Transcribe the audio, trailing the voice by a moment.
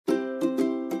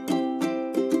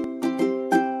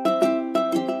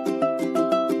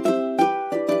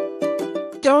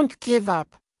Don't give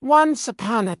up. Once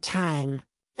upon a time,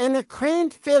 in a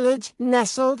quaint village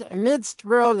nestled amidst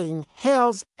rolling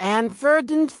hills and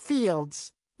verdant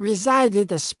fields, resided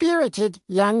a spirited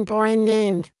young boy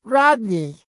named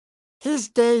Rodney. His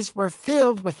days were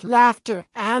filled with laughter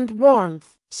and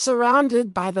warmth,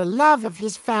 surrounded by the love of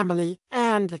his family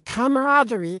and the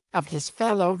camaraderie of his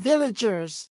fellow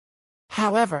villagers.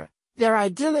 However, their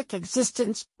idyllic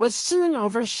existence was soon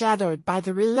overshadowed by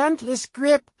the relentless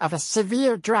grip of a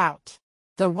severe drought.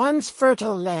 The once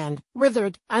fertile land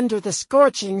withered under the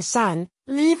scorching sun,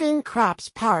 leaving crops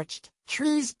parched,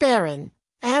 trees barren,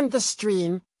 and the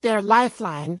stream, their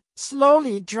lifeline,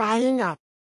 slowly drying up.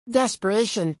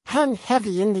 Desperation hung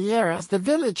heavy in the air as the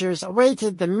villagers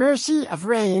awaited the mercy of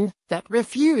rain that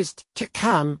refused to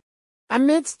come.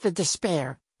 Amidst the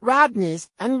despair, Rodney's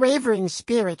unwavering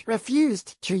spirit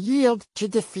refused to yield to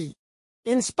defeat.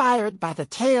 Inspired by the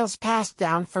tales passed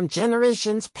down from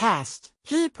generations past,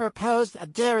 he proposed a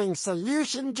daring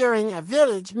solution during a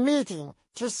village meeting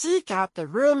to seek out the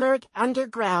rumored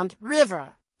underground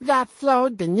river that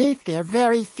flowed beneath their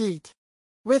very feet.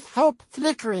 With hope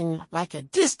flickering like a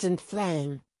distant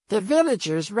flame, the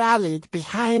villagers rallied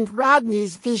behind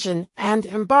Rodney's vision and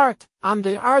embarked on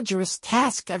the arduous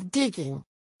task of digging.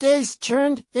 Days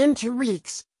turned into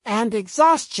weeks, and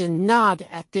exhaustion gnawed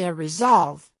at their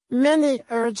resolve. Many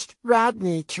urged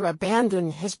Rodney to abandon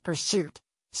his pursuit,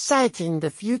 citing the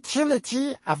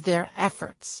futility of their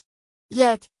efforts.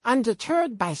 Yet,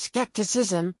 undeterred by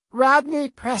skepticism, Rodney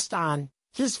pressed on,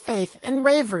 his faith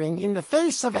unwavering in the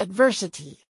face of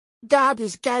adversity. "God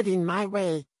is guiding my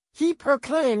way," he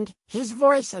proclaimed, his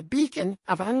voice a beacon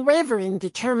of unwavering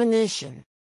determination.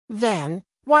 Then,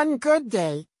 one good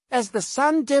day, as the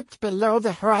sun dipped below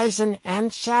the horizon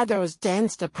and shadows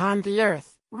danced upon the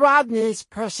earth, Rodney's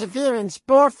perseverance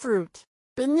bore fruit.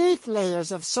 Beneath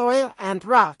layers of soil and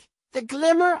rock, the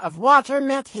glimmer of water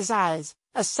met his eyes,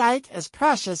 a sight as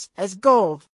precious as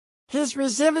gold. His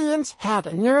resilience had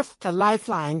unearthed a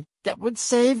lifeline that would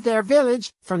save their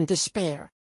village from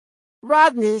despair.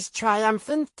 Rodney's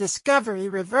triumphant discovery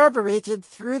reverberated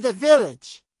through the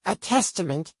village, a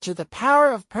testament to the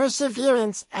power of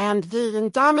perseverance and the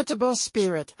indomitable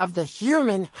spirit of the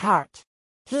human heart.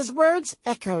 His words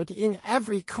echoed in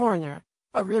every corner,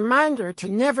 a reminder to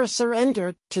never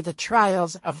surrender to the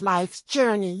trials of life's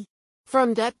journey.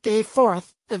 From that day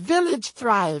forth, the village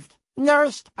thrived,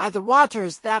 nourished by the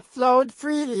waters that flowed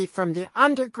freely from the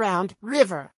underground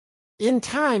river. In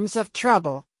times of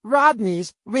trouble,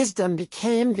 Rodney's wisdom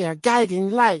became their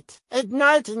guiding light,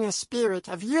 igniting a spirit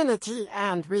of unity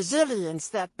and resilience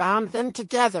that bound them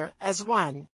together as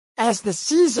one. As the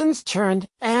seasons turned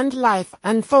and life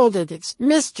unfolded its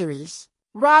mysteries,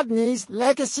 Rodney's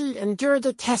legacy endured,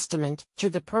 a testament to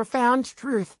the profound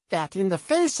truth that in the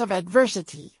face of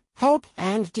adversity, hope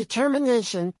and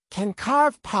determination can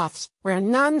carve paths where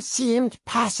none seemed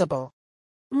possible.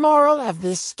 Moral of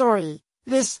this story: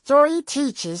 this story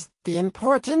teaches the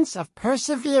importance of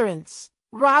perseverance.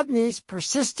 Rodney's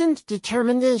persistent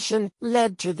determination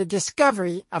led to the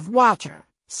discovery of water,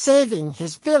 saving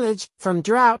his village from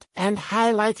drought and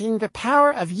highlighting the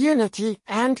power of unity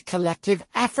and collective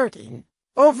effort in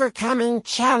overcoming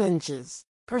challenges.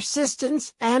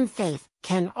 Persistence and faith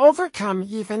can overcome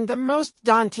even the most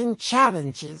daunting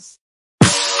challenges.